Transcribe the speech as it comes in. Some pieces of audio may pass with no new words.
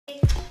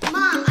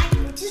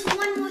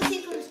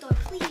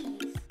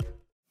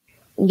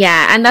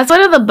Yeah, and that's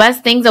one of the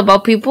best things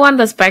about people on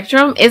the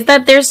spectrum is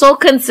that they're so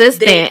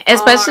consistent.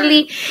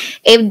 Especially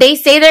if they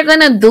say they're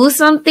gonna do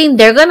something,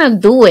 they're gonna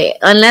do it.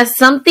 Unless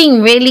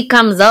something really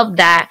comes up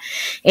that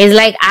is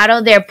like out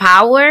of their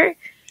power,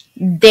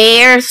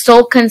 they're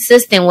so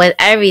consistent with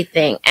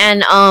everything.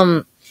 And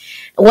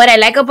what I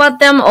like about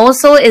them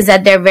also is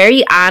that they're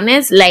very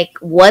honest. Like,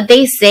 what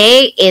they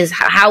say is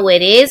how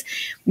it is.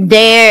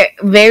 They're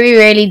very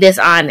rarely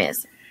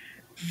dishonest.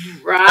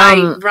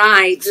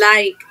 Right.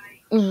 Like,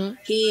 Mm-hmm.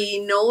 he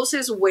knows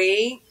his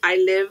way. I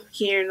live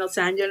here in Los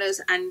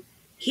Angeles, and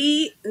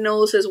he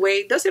knows his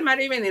way. Doesn't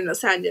matter even in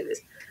Los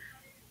Angeles.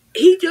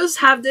 He just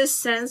have this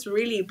sense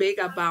really big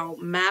about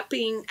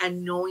mapping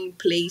and knowing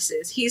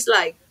places. He's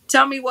like,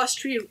 tell me what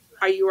street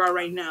are you on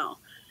right now?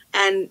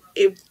 And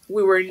if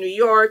we were in New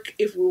York,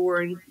 if we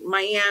were in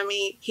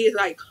Miami, he's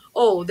like,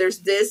 oh,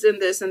 there's this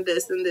and this and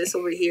this and this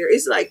over here.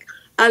 It's like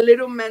a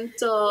little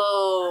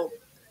mental.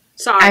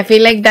 Sorry. I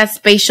feel like that's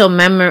spatial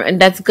memory.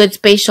 That's good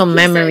spatial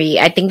memory.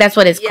 I think that's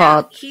what it's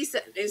called. He's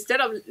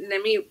instead of,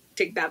 let me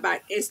take that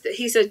back.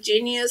 He's a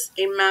genius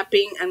in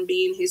mapping and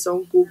being his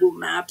own Google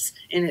Maps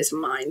in his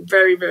mind.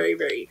 Very, very,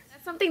 very.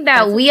 That's something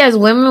that we as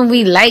women,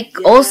 we like.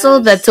 Yes. Also,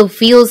 that to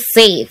feel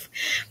safe,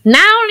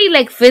 not only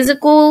like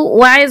physical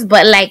wise,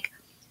 but like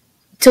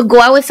to go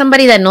out with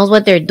somebody that knows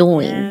what they're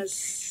doing.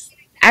 Yes.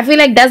 I feel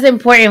like that's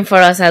important for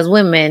us as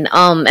women,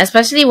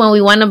 especially when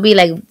we want to be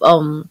like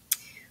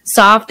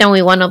soft and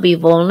we want to be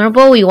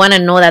vulnerable. We want to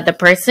know that the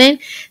person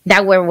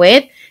that we're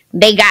with,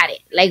 they got it.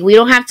 Like, we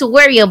don't have to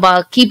worry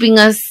about keeping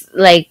us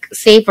like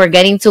safe or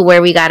getting to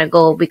where we gotta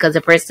go, because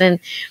the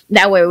person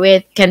that we're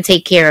with can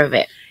take care of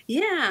it.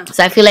 Yeah.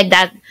 So I feel like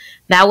that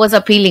was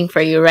appealing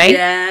for you, right?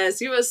 Yes,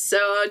 he was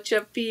such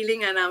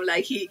appealing, and I'm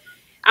like, he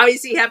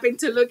obviously happened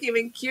to look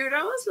even cute.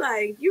 I was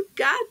like, you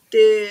got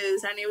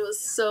this. And it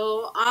was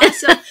so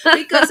awesome.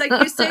 Because like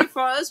you say,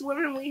 for us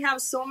women, we have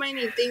so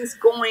many things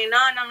going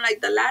on. I'm like,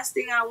 the last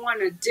thing I want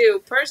to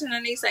do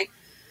personally is like,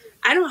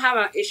 I don't have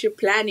an issue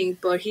planning,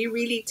 but he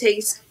really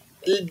takes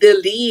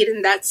the lead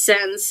in that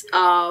sense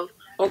of,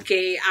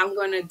 okay, I'm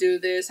going to do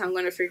this. I'm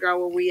going to figure out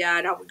where we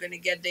at, how we're going to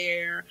get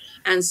there,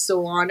 and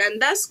so on. And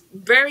that's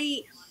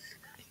very,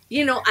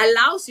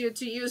 allows you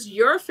to use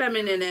your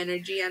feminine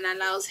energy and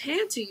allows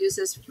him to use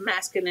his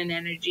masculine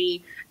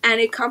energy. And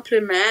it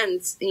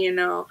complements,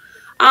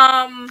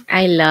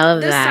 I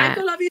love the that.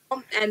 cycle of it.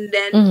 And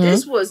then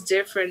this was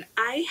different.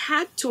 I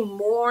had to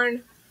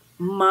mourn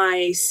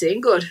my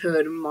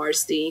singlehood,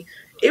 Marcy.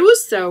 It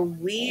was a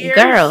weird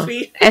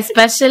feeling.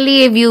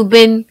 Especially if you've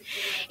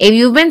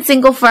been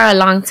single for a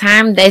long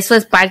time. This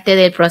was parte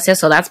del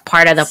proceso. That's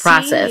part of the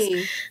process.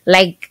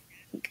 Like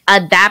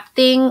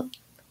adapting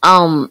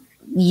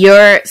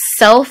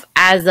yourself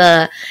as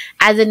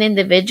an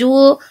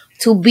individual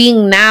to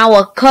being now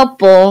a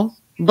couple,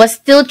 but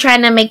still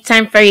trying to make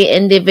time for your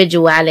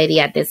individuality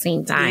at the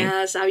same time.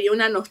 Yes, había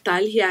una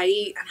nostalgia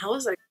ahí, and I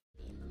was like,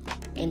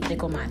 Entre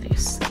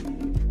comadres.